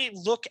 right? I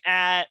look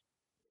at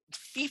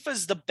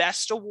FIFA's The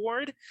Best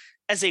Award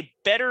as a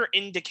better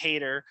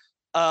indicator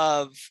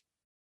of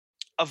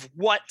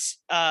what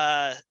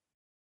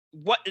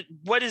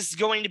what is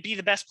going to be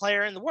the best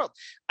player in the world.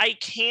 I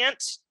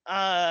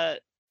cannot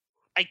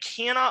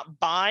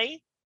buy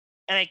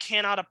and I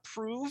cannot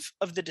approve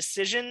of the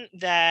decision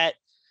that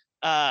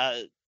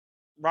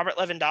Robert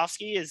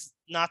Lewandowski is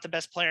not the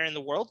best player in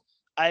the world.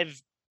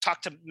 I've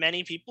talked to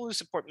many people who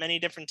support many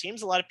different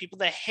teams, a lot of people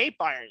that hate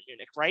Bayern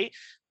Munich, right?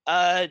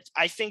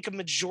 I think a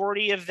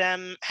majority of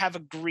them have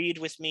agreed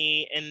with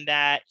me in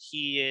that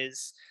he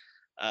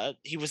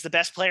was the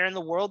best player in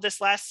the world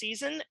this last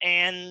season.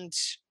 And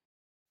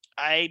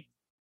I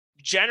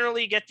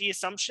generally get the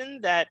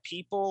assumption that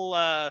people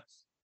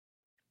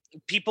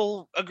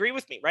agree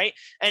with me, right?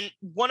 And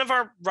one of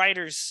our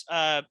writers,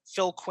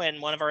 Phil Quinn,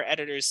 one of our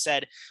editors,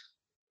 said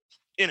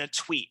in a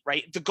tweet,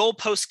 right, the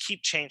goalposts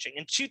keep changing.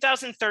 In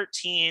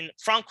 2013,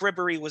 Franck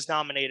Ribéry was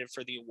nominated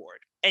for the award,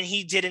 and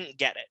he didn't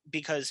get it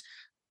because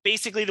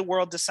basically the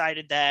world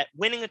decided that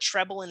winning a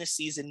treble in a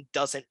season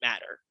doesn't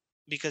matter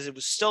because it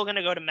was still going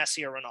to go to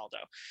Messi or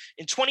Ronaldo.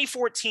 In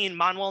 2014,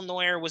 Manuel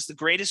Neuer was the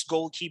greatest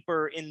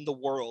goalkeeper in the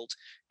world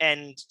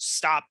and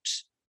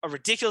stopped a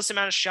ridiculous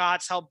amount of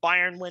shots, helped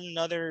Bayern win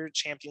another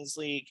Champions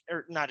League,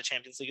 or not a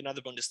Champions League,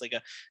 another Bundesliga,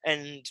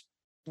 and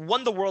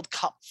won the World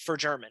Cup for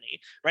Germany,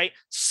 right?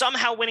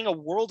 Somehow winning a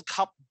World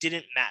Cup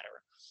didn't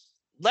matter.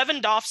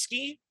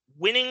 Lewandowski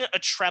winning a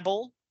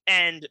treble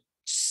and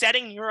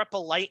setting Europe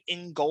alight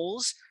in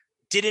goals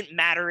didn't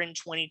matter in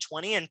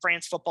 2020, and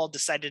France Football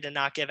decided to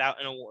not give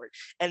out an award.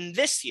 And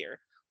this year,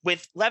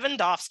 with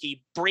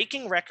Lewandowski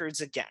breaking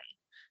records again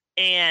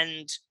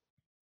and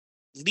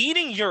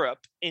leading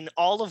Europe in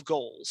all of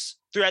goals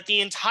throughout the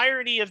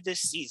entirety of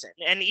this season,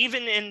 and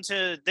even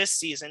into this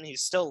season,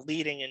 he's still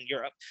leading in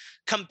Europe,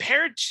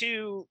 compared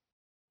to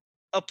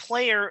a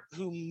player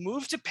who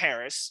moved to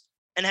Paris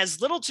and has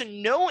little to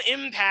no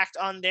impact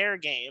on their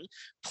game,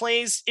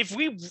 plays, if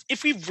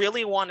we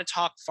really want to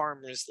talk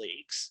farmers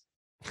leagues,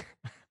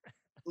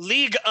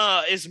 Ligue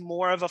 1 is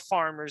more of a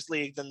farmers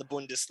league than the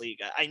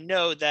Bundesliga. I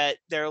know that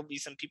there will be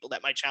some people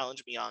that might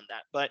challenge me on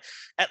that, but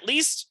at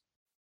least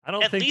I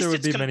don't think there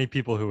would be many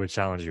people who would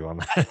challenge you on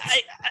that.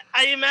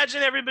 I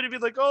imagine everybody would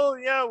be like, oh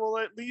yeah, well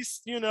at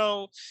least,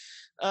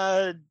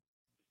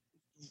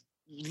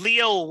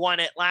 Lille won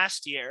it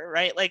last year,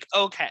 right? Like,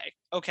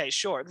 okay,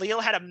 sure.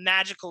 Lille had a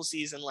magical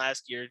season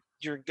last year.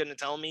 You're going to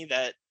tell me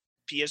that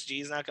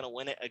PSG is not going to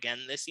win it again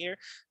this year?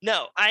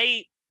 No,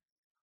 I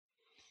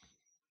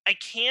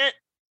can't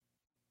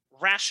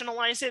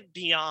rationalize it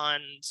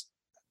beyond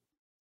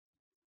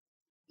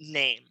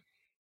name,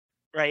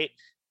 right?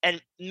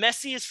 And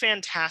Messi is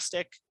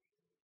fantastic.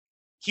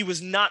 He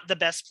was not the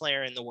best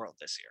player in the world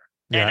this year.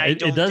 Yeah,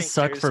 and it does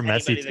suck for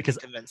Messi because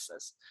convince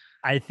this.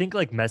 I think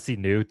like Messi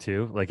knew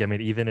too. Like, I mean,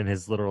 even in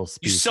his literal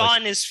speech, you saw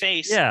in his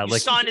face. Yeah, you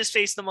saw in his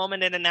face the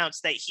moment it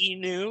announced that he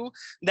knew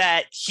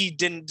that he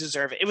didn't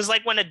deserve it. It was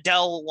like when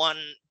Adele won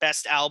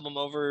Best Album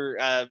over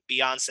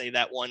Beyonce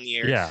that one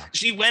year. Yeah,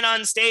 she went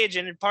on stage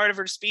and part of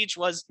her speech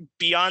was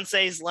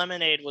Beyonce's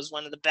Lemonade was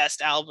one of the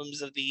best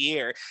albums of the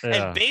year,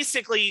 and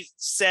basically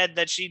said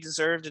that she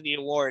deserved the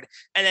award.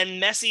 And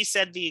then Messi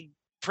said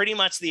pretty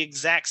much the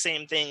exact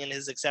same thing in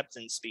his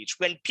acceptance speech.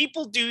 When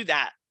people do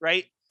that,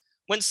 right?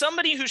 When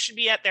somebody who should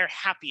be at their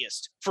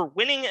happiest for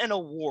winning an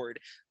award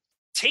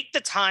take the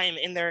time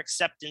in their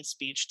acceptance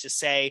speech to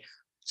say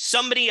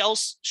somebody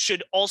else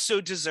should also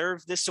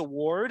deserve this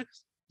award,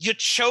 you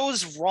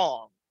chose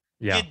wrong.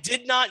 Yeah. You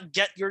did not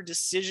get your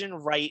decision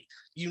right.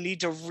 You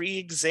need to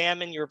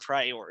re-examine your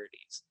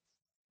priorities.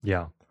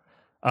 Yeah.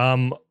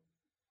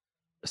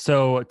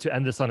 So to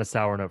end this on a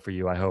sour note for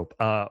you, I hope,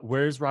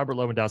 where's Robert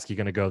Lewandowski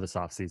going to go this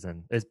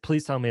offseason?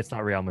 Please tell me it's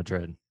not Real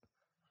Madrid.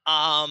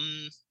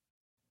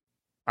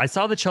 I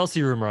saw the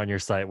Chelsea rumor on your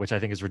site, which I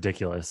think is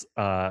ridiculous.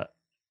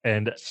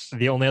 And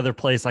the only other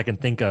place I can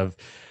think of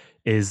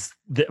is,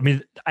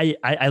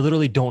 I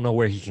literally don't know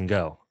where he can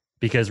go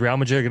because Real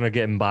Madrid are going to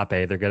get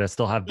Mbappe. They're going to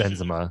still have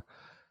Benzema.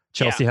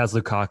 Chelsea has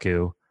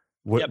Lukaku.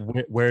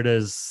 Where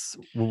does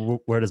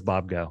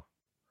Bob go?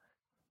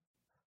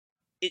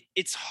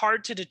 It's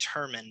hard to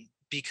determine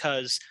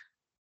because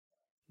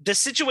the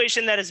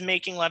situation that is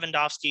making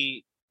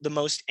Lewandowski the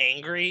most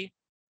angry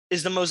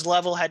is the most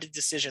level-headed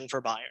decision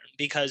for Bayern,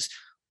 because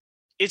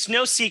it's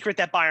no secret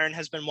that Bayern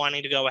has been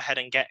wanting to go ahead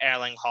and get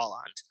Erling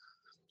Haaland.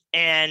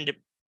 And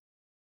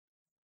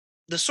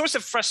the source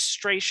of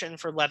frustration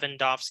for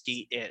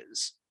Lewandowski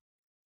is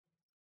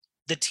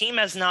the team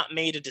has not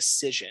made a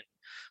decision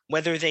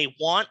whether they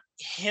want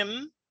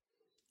him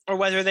or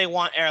whether they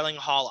want Erling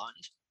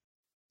Haaland.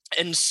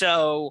 And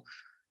so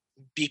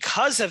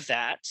because of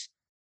that,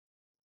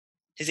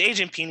 his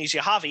agent, Pini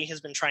Zahavi,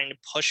 has been trying to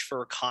push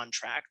for a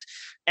contract.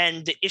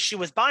 And the issue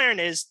with Bayern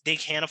is they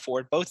can't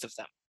afford both of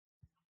them.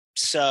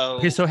 So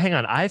hang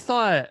on. I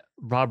thought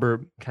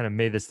Robert kind of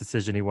made this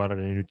decision. He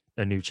wanted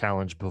a new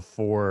challenge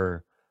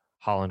before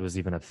Haaland was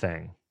even a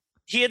thing.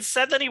 He had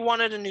said that he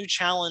wanted a new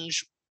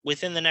challenge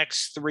within the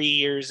next 3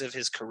 years of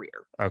his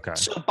career. Okay.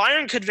 So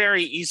Bayern could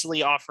very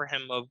easily offer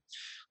him a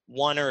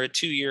 1 or a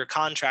 2 year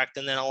contract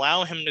and then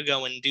allow him to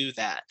go and do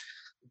that.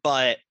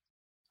 But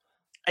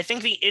I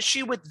think the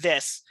issue with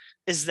this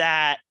is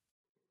that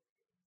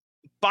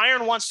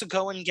Bayern wants to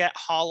go and get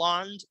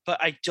Haaland,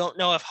 but I don't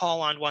know if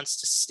Haaland wants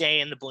to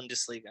stay in the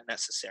Bundesliga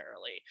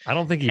necessarily. I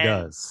don't think he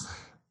does.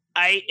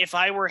 If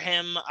I were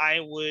him, I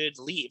would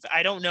leave.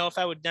 I don't know if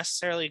I would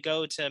necessarily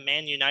go to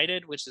Man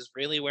United, which is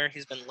really where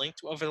he's been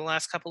linked over the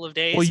last couple of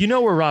days. Well, you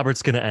know where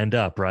Robert's going to end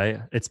up, right?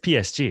 It's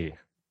PSG.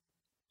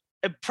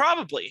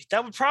 Probably.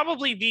 That would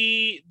probably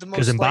be the most,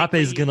 because Mbappe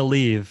is going to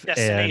leave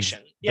destination.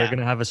 And they're going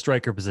to have a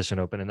striker position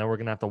open, and then we're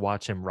going to have to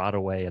watch him rot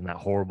away in that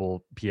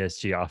horrible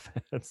PSG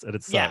offense, and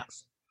it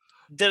sucks.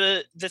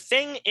 The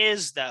thing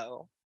is,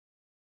 though,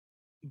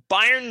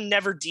 Bayern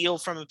never deal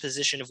from a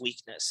position of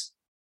weakness.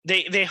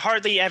 They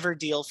hardly ever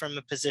deal from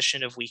a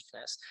position of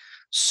weakness.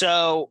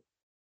 So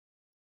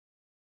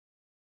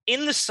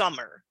in the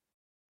summer,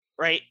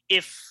 right,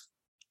 if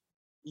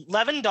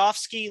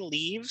Lewandowski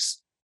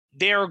leaves,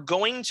 they're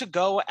going to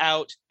go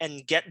out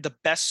and get the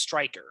best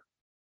striker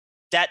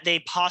that they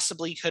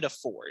possibly could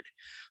afford.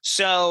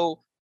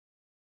 So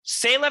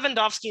say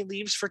Lewandowski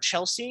leaves for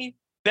Chelsea,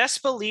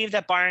 best believe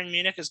that Bayern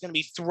Munich is going to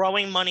be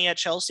throwing money at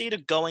Chelsea to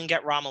go and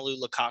get Romelu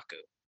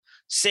Lukaku.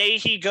 Say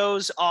he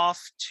goes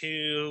off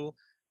to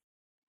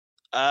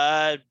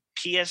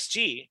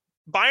PSG.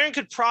 Bayern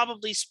could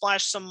probably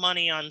splash some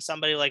money on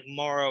somebody like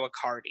Mauro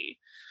Icardi.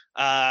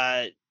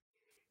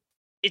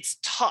 It's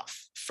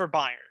tough for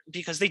Bayern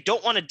because they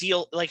don't want to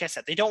deal, like I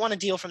said, they don't want to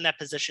deal from that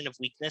position of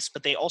weakness,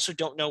 but they also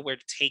don't know where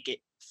to take it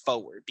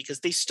forward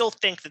because they still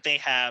think that they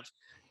have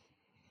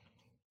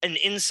an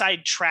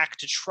inside track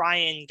to try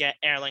and get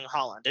Erling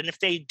Haaland. And if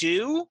they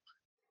do,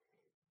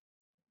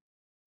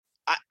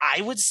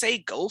 I would say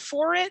go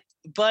for it.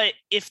 But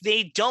if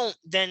they don't,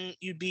 then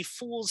you'd be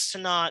fools to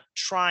not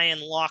try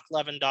and lock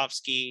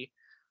Lewandowski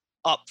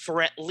up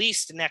for at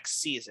least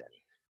next season.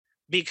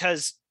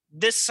 Because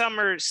this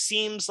summer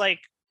seems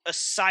like a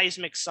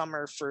seismic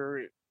summer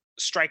for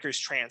strikers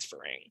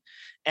transferring.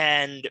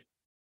 And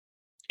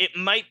it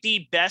might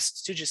be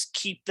best to just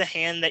keep the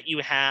hand that you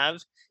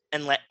have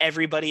and let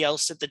everybody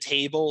else at the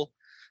table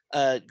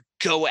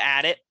go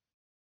at it.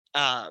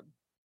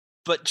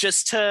 But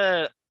just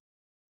to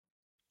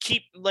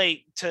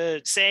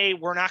to say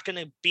we're not going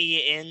to be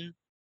in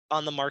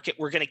on the market,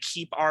 we're going to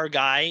keep our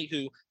guy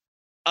who,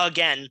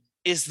 again,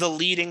 is the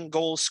leading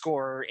goal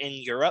scorer in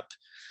Europe.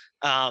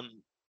 I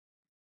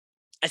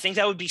think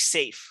that would be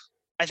safe.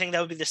 I think that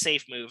would be the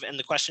safe move. And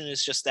the question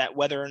is just that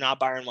whether or not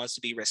Bayern wants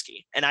to be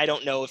risky. And I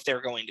don't know if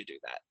they're going to do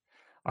that.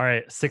 All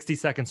right, 60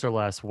 seconds or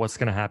less. What's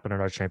going to happen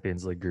in our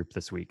Champions League group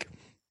this week?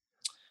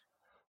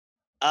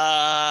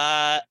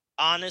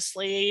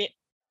 Honestly,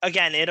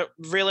 again, it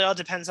really all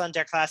depends on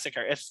Der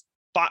Klassiker.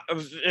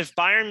 If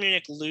Bayern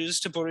Munich lose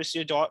to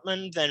Borussia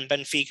Dortmund, then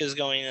Benfica is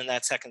going in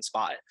that second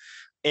spot.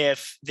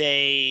 If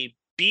they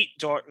beat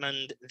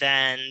Dortmund,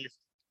 then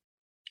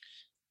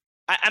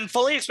I'm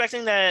fully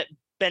expecting that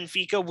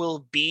Benfica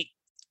will beat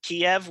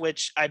Kiev,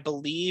 which I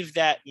believe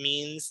that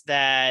means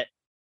that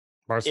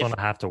Barcelona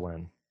have to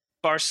win.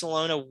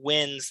 Barcelona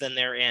wins, then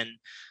they're in.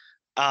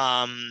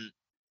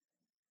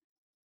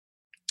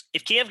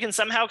 If Kiev can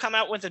somehow come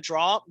out with a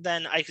draw,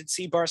 then I could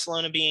see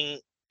Barcelona being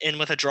in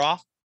with a draw.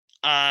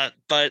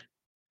 But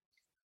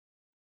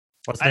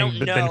I don't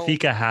know.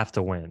 Benfica have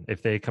to win.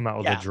 If they come out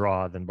with a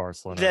draw, then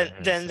Barcelona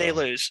then they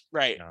lose,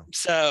 right? Yeah.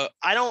 So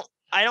I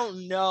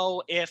don't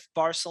know if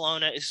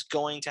Barcelona is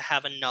going to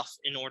have enough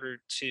in order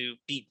to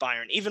beat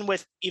Bayern, even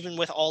with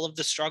all of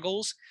the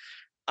struggles.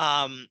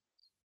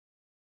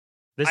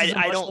 This is a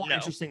much more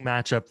interesting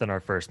matchup than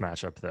our first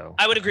matchup, though.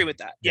 I would agree with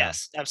that. Yeah.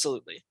 Yes,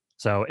 absolutely.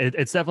 So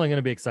it's definitely going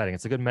to be exciting.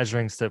 It's a good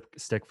measuring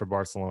stick for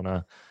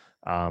Barcelona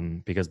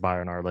because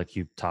Bayern are, like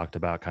you talked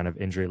about, kind of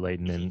injury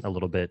laden and a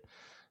little bit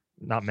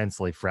not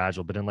mentally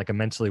fragile, but in like a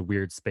mentally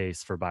weird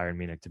space for Bayern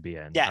Munich to be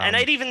in. Yeah, and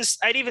I'd even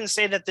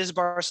say that this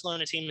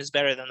Barcelona team is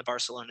better than the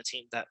Barcelona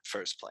team that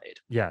first played.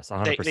 Yes,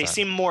 100%. They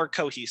seem more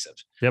cohesive.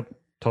 Yep,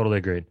 totally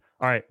agreed.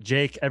 All right,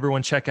 Jake,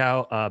 everyone check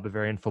out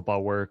Bavarian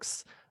Football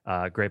Works.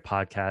 Great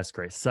podcast,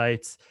 great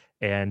sites.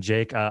 And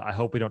Jake, I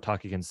hope we don't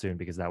talk again soon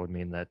because that would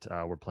mean that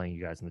we're playing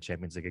you guys in the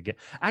Champions League again.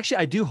 Actually,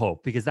 I do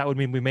hope because that would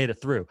mean we made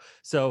it through.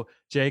 So,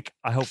 Jake,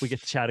 I hope we get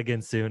to chat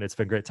again soon. It's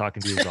been great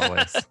talking to you as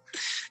always.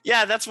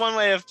 Yeah, that's one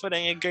way of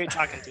putting it. Great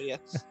talking to you.